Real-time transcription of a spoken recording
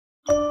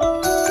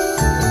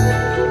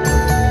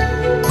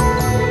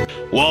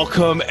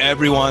Welcome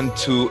everyone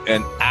to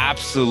an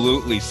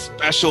absolutely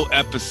special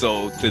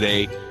episode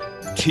today,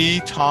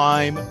 Tea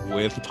Time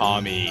with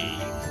Tommy.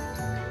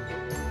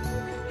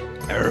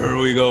 There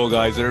we go,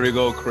 guys. There we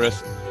go,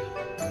 Chris.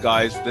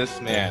 Guys, this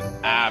man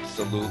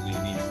absolutely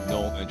needs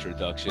no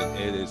introduction.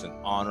 It is an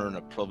honor and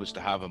a privilege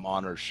to have him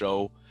on our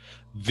show.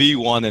 The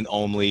one and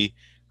only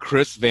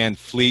Chris Van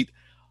Fleet,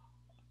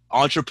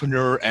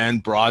 entrepreneur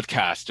and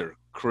broadcaster.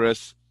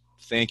 Chris,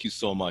 thank you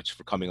so much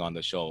for coming on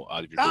the show.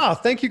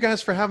 Thank you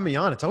guys for having me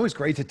on. It's always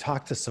great to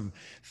talk to some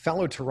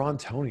fellow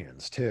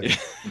Torontonians, too.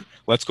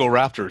 Let's go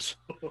Raptors.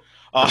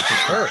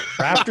 Sure.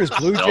 Raptors,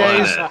 Blue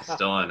Jays.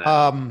 Still on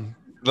it.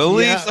 The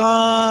Leafs.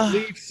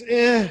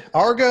 Leafs,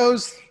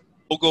 Argos.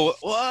 We'll go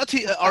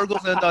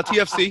Argos and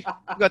TFC.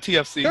 We got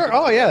TFC. Sure.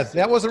 Oh, yeah.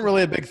 That wasn't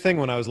really a big thing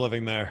when I was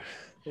living there.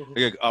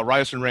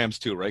 Ryerson Rams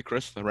too, right,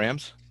 Chris? The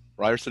Rams?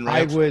 Ryerson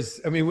Rams?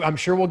 I'm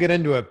sure we'll get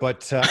into it,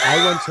 but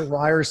I went to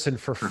Ryerson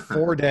for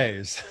 4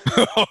 days.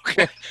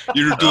 Okay.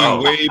 You're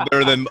doing way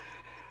better than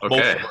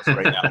most of us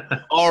right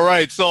now. All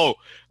right. So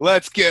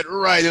let's get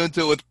right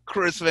into it with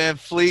Chris Van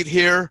Fleet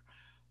here.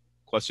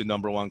 Question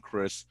number one,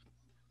 Chris.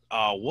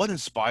 What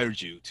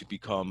inspired you to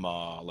become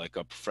like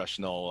a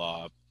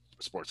professional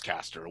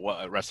sportscaster,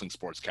 a wrestling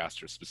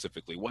sportscaster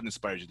specifically? What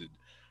inspired you to?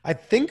 I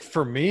think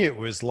for me, it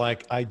was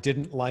like I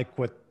didn't like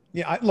what.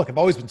 Yeah, I've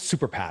always been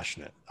super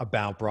passionate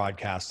about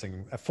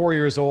broadcasting. At 4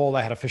 years old,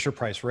 I had a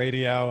Fisher-Price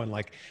radio, and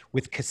like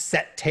with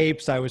cassette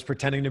tapes, I was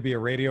pretending to be a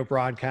radio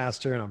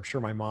broadcaster, and I'm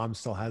sure my mom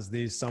still has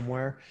these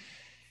somewhere.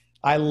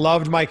 I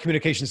loved my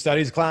communication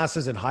studies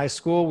classes in high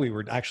school. We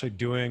were actually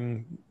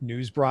doing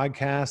news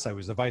broadcasts. I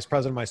was the vice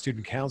president of my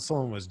student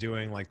council and was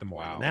doing like the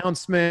morning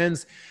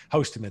announcements,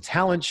 hosting the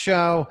talent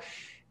show.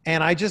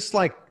 And I just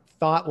thought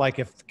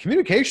if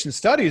communication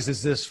studies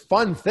is this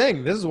fun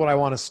thing, this is what I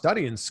want to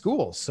study in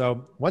school.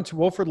 So went to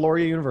Wilfrid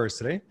Laurier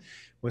University,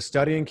 was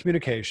studying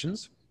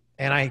communications.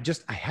 And I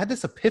had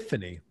this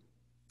epiphany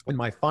in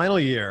my final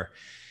year.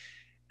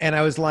 And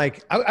I was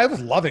like, I was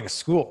loving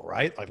school,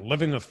 right? Like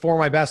living with four of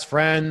my best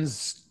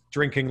friends,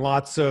 drinking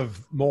lots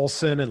of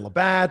Molson and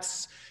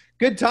Labatt's,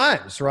 good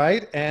times,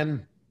 right?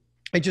 And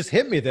it just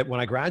hit me that when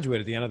I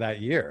graduated at the end of that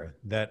year,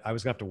 that I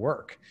was gonna have to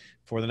work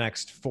for the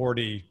next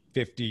 40,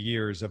 50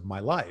 years of my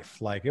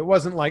life. Like, it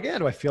wasn't like,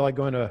 do I feel like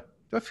going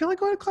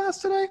to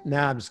class today?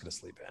 Nah, I'm just gonna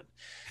sleep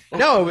in.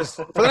 No, it was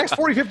for the next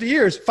 40, 50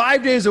 years,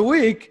 5 days a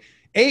week,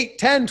 8,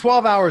 10,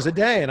 12 hours a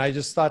day. And I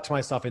just thought to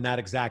myself in that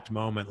exact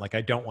moment,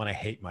 I don't want to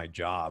hate my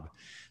job.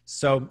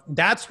 So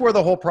that's where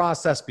the whole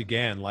process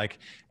began.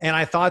 And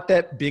I thought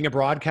that being a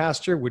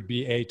broadcaster would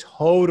be a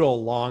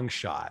total long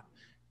shot.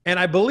 And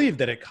I believe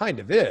that it kind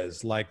of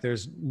is.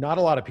 There's not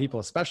a lot of people,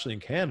 especially in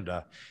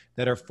Canada,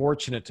 that are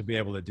fortunate to be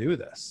able to do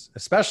this,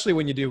 especially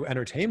when you do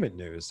entertainment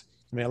news.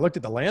 I looked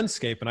at the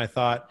landscape and I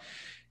thought,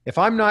 if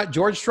I'm not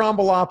George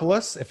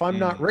Stroumboulopoulos, if I'm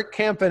not Rick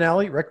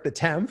Campanelli, Rick the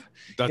Temp,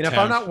 if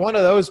I'm not one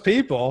of those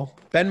people,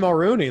 Ben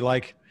Mulrooney,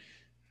 there's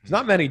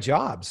not many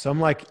jobs. So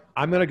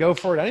I'm going to go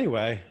for it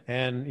anyway.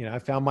 And, I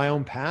found my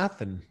own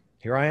path and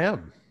here I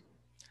am.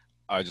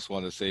 I just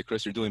want to say,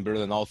 Chris, you're doing better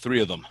than all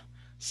three of them.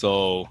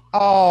 So.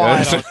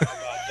 I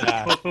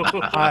don't know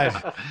about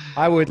that.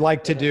 I would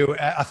like to do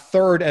a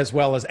third as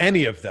well as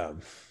any of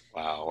them.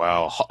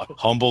 Wow.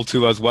 Humble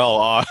too as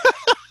well.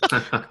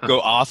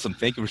 Go awesome.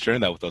 Thank you for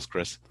sharing that with us,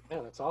 Chris. Yeah,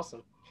 that's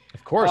awesome.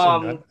 Of course.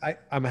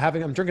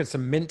 I'm drinking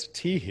some mint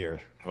tea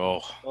here.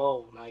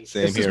 Oh, nice.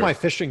 This is my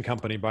fishing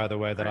company, by the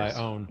way, that I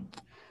own.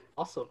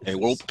 Awesome. Hey,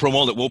 we'll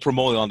promote it. We'll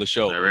promote it on the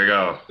show. There we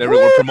go.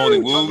 We're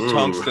promoting Woo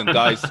Tungsten,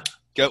 guys.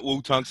 Get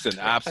Woo Tungsten.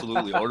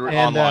 Absolutely. Order it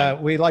online.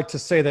 And we like to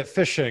say that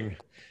fishing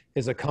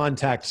is a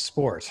contact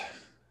sport.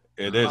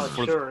 It is,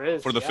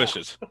 for the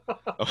fishes.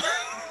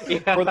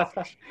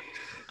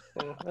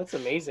 That's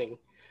amazing.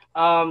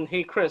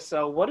 Hey, Chris,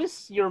 what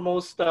is your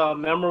most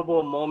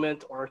memorable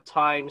moment or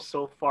time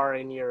so far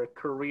in your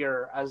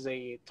career as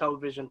a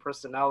television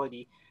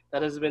personality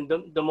that has been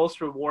the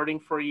most rewarding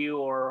for you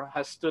or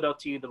has stood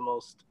out to you the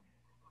most?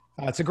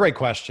 It's a great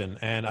question,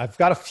 and I've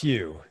got a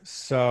few.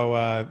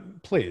 So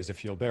please,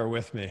 if you'll bear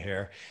with me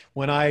here.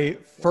 When I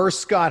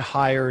first got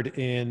hired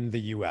in the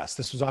U.S.,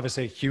 this was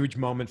obviously a huge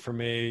moment for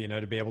me,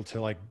 to be able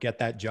to get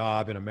that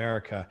job in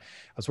America.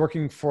 I was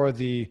working for as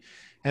the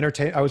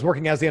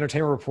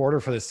entertainment reporter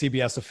for the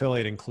CBS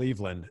affiliate in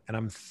Cleveland, and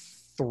I'm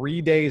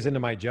 3 days into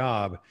my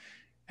job,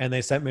 and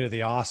they sent me to the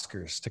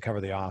Oscars to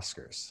cover the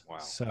Oscars. Wow.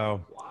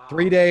 So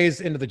 3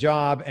 days into the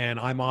job, and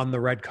I'm on the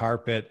red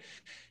carpet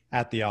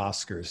at the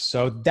Oscars.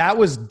 So that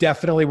was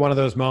definitely one of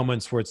those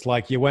moments where it's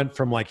you went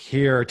from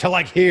here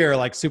to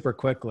here, super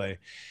quickly.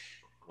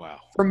 Wow.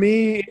 For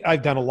me,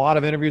 I've done a lot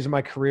of interviews in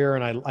my career,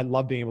 and I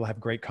love being able to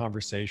have great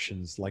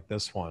conversations like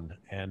this one.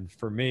 And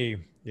for me,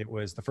 it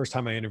was the first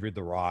time I interviewed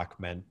The Rock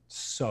meant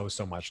so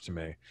much to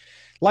me.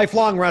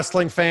 Lifelong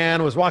wrestling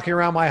fan, was walking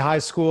around my high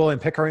school in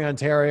Pickering,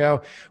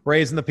 Ontario,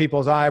 raising the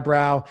people's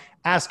eyebrow,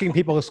 asking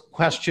people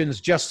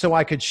questions just so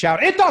I could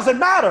shout, "It doesn't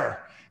matter!"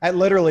 at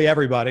literally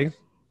everybody.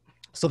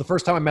 So the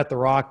first time I met The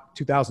Rock,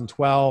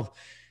 2012,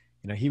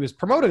 he was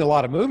promoting a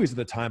lot of movies at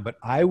the time, but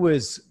I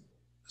was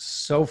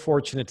so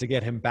fortunate to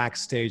get him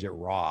backstage at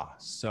Raw.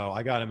 So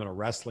I got him in a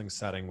wrestling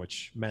setting,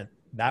 which meant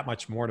that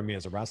much more to me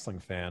as a wrestling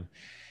fan.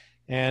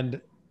 And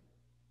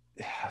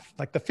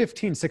like the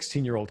 15,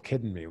 16-year-old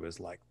kid in me was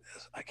like,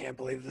 I can't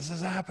believe this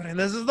is happening.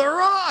 This is The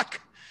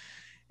Rock.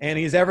 And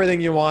he's everything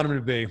you want him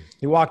to be.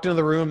 He walked into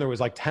the room. There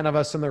was like 10 of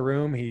us in the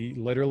room. He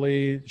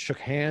literally shook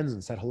hands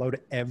and said hello to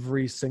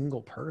every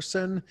single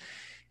person.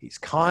 He's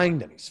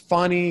kind and he's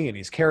funny and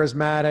he's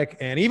charismatic.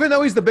 And even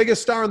though he's the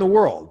biggest star in the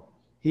world,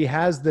 he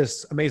has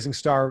this amazing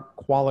star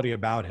quality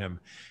about him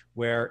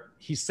where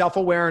he's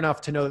self-aware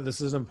enough to know that this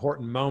is an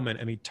important moment,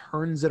 and he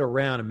turns it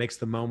around and makes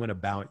the moment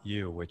about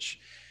you, which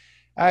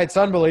it's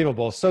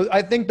unbelievable. So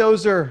I think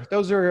those are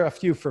a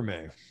few for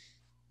me.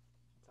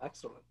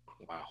 Excellent.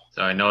 Wow.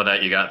 So I know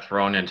that you got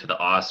thrown into the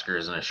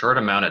Oscars in a short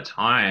amount of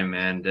time,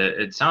 and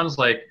it sounds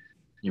like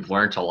you've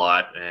learned a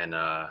lot in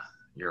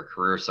your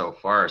career so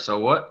far. So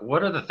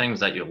what are the things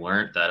that you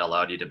learned that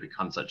allowed you to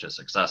become such a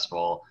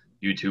successful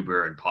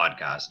YouTuber and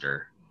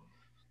podcaster?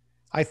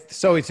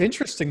 So it's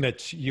interesting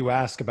that you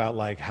ask about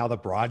like how the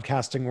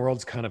broadcasting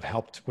world's kind of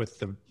helped with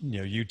the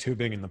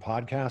YouTubing and the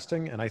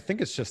podcasting, and I think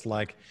it's just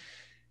like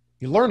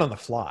you learn on the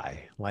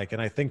fly,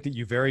 and I think that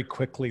you very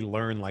quickly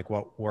learn like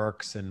what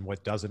works and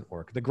what doesn't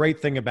work. The great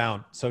thing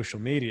about social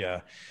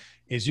media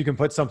is you can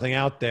put something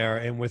out there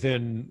and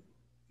within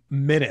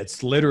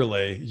minutes,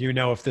 literally,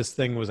 if this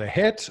thing was a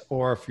hit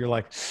or if you're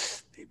like,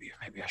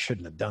 maybe I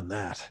shouldn't have done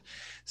that.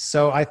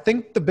 So I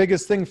think the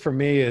biggest thing for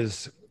me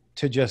is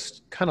to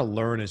just kind of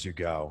learn as you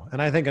go.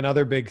 And I think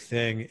another big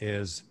thing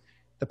is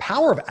the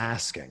power of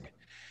asking.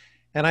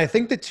 And I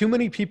think that too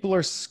many people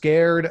are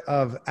scared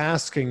of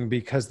asking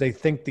because they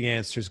think the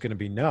answer is going to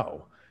be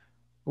no.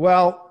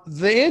 Well,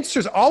 the answer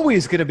is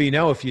always going to be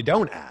no if you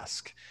don't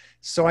ask.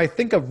 So I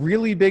think a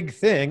really big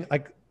thing,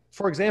 like,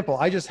 for example,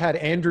 I just had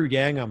Andrew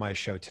Yang on my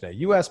show today,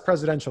 U.S.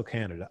 presidential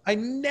candidate. I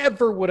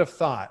never would have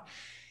thought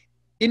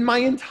in my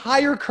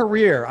entire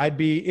career I'd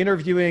be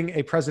interviewing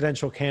a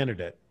presidential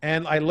candidate.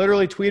 And I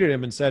literally tweeted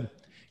him and said,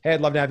 hey,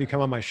 I'd love to have you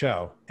come on my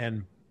show.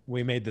 And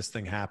we made this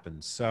thing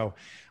happen. So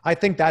I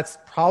think that's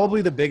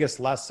probably the biggest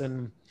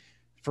lesson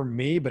for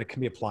me, but it can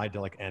be applied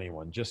to like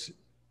anyone. Just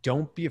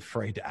don't be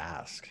afraid to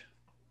ask.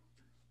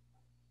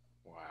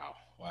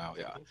 Wow.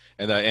 Yeah.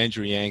 And the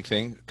Andrew Yang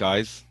thing,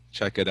 guys,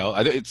 check it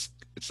out.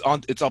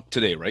 It's up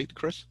today, right,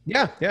 Chris?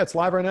 Yeah. It's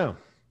live right now.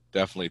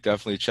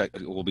 Definitely check.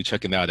 We'll be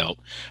checking that out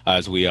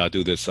as we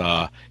do this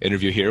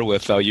interview here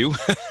with you.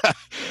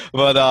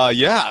 But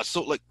yeah,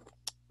 so like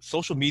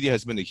social media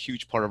has been a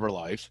huge part of our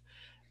life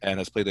and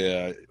has played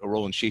a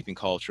role in shaping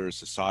culture,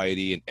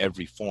 society in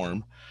every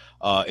form.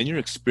 In your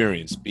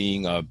experience,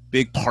 being a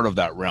big part of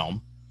that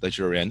realm that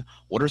you're in,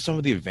 what are some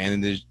of the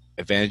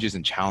advantages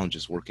and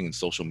challenges working in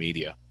social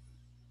media?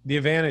 The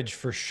advantage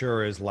for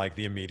sure is like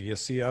the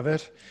immediacy of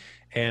it.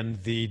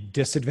 And the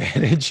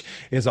disadvantage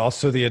is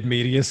also the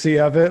immediacy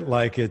of it.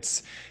 Like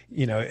it's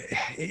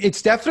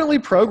definitely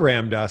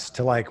programmed us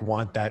to like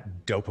want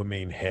that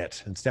dopamine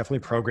hit. It's definitely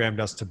programmed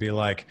us to be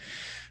like,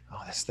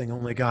 oh, this thing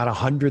only got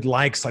 100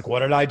 likes. Like, what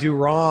did I do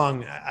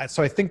wrong?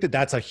 So I think that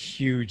that's a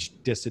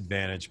huge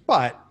disadvantage.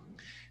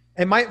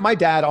 And my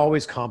dad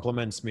always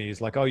compliments me. He's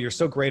like, oh, you're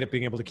so great at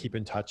being able to keep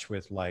in touch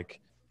with like,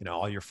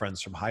 all your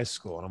friends from high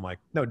school. And I'm like,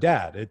 no,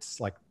 Dad,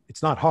 it's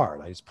not hard.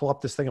 I just pull up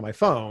this thing on my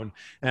phone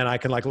and I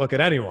can like look at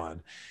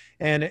anyone.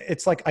 And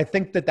it's like, I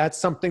think that that's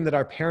something that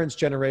our parents'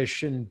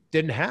 generation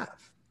didn't have.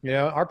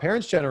 Our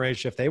parents'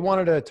 generation, if they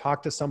wanted to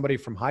talk to somebody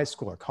from high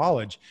school or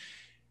college,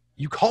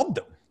 you called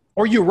them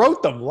or you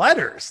wrote them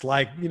letters.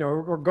 Like,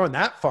 we're going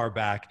that far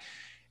back.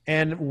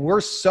 And we're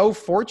so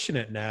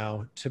fortunate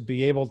now to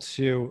be able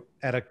to,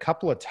 at a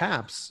couple of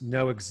taps,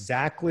 know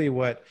exactly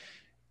what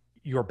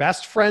your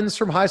best friends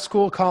from high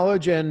school,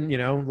 college, and,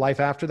 life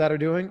after that are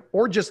doing,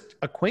 or just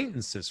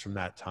acquaintances from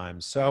that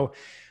time. So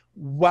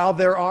while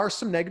there are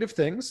some negative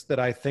things that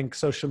I think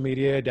social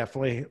media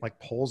definitely like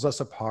pulls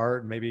us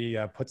apart, maybe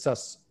puts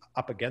us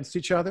up against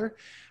each other,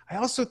 I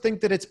also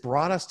think that it's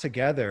brought us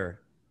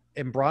together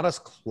and brought us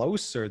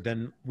closer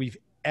than we've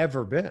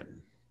ever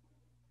been.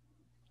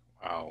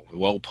 Wow.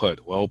 Well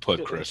put,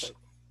 Chris. Insight.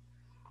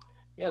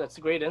 Yeah, that's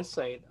a great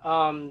insight.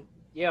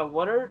 Yeah,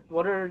 what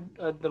are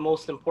the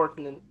most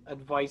important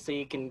advice that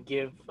you can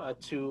give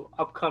to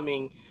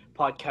upcoming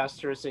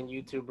podcasters and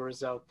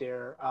YouTubers out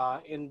there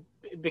in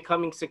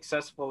becoming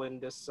successful in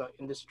this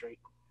industry?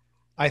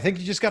 I think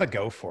you just got to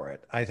go for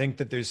it. I think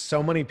that there's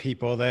so many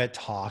people that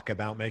talk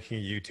about making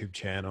a YouTube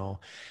channel,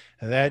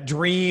 that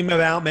dream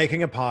about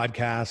making a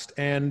podcast.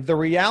 And the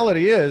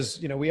reality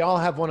is, we all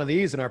have one of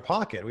these in our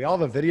pocket. We all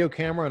have a video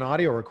camera and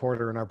audio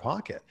recorder in our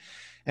pocket.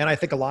 And I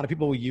think a lot of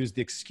people will use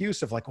the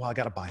excuse of like, well, I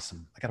got to buy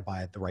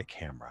the right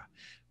camera,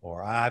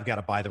 or I've got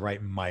to buy the right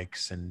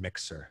mics and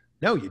mixer.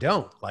 No, you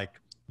don't.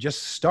 Like,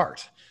 just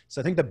start. So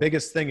I think the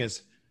biggest thing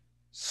is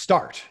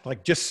start.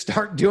 Like, just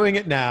start doing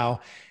it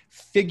now.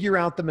 Figure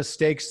out the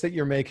mistakes that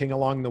you're making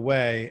along the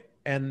way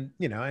and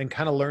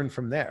kind of learn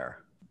from there.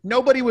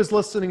 Nobody was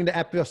listening to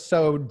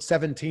episode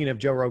 17 of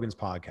Joe Rogan's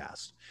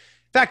podcast.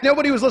 In fact,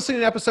 nobody was listening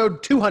to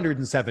episode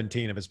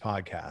 217 of his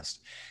podcast.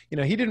 You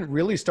know, he didn't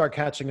really start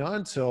catching on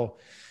until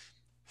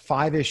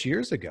 5-ish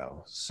years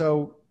ago.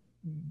 So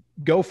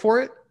go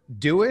for it,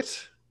 do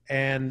it,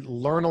 and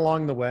learn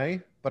along the way.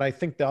 But I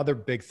think the other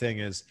big thing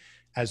is,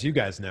 as you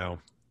guys know,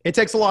 it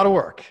takes a lot of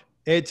work.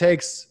 It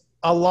takes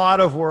a lot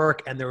of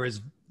work, and there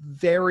is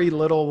very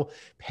little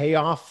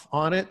payoff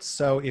on it.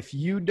 So if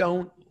you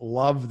don't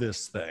love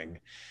this thing,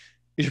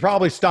 you should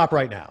probably stop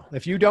right now.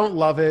 If you don't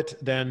love it,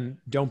 then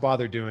don't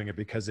bother doing it,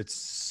 because it's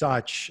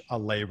such a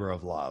labor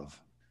of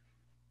love.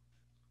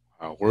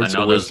 Words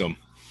of wisdom.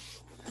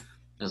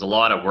 There's a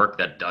lot of work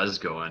that does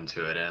go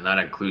into it, and that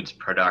includes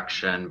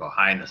production,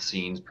 behind the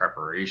scenes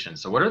preparation.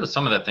 So what are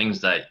some of the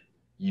things that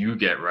you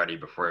get ready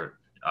before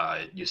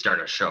you start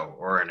a show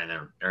or an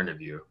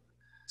interview?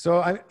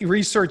 So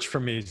research for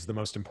me is the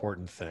most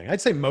important thing.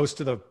 I'd say most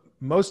of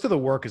the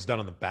work is done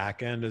on the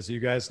back end, as you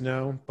guys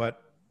know,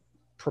 but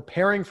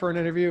preparing for an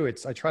interview,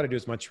 I try to do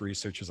as much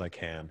research as I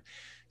can.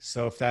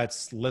 So if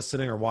that's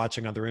listening or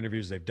watching other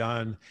interviews they've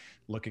done,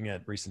 looking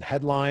at recent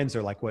headlines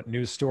or like what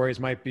news stories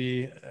might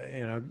be,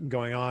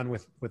 going on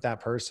with that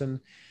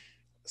person.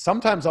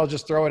 Sometimes I'll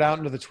just throw it out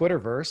into the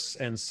Twitterverse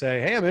and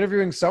say, hey, I'm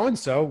interviewing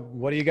so-and-so.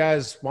 What do you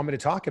guys want me to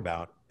talk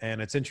about?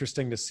 And it's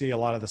interesting to see a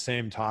lot of the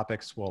same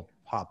topics will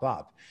pop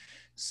up.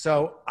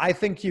 So I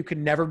think you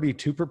can never be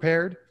too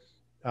prepared.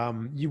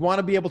 You want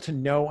to be able to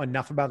know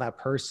enough about that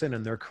person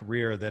and their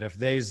career that if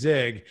they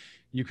zig,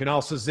 you can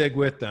also zig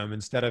with them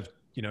instead of,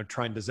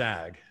 trying to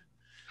zag.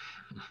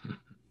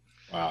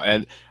 Wow.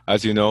 And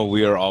as you know,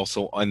 we are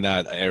also in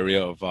that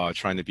area of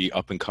trying to be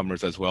up and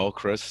comers as well,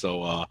 Chris.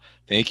 So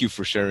thank you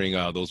for sharing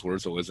those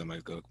words of wisdom.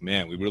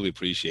 Man, we really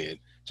appreciate it.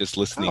 Just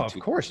listening to.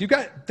 Of course.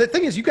 The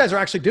thing is, you guys are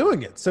actually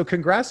doing it. So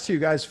congrats to you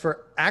guys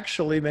for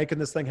actually making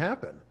this thing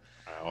happen.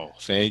 Oh,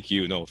 thank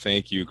you. No,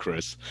 thank you,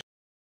 Chris.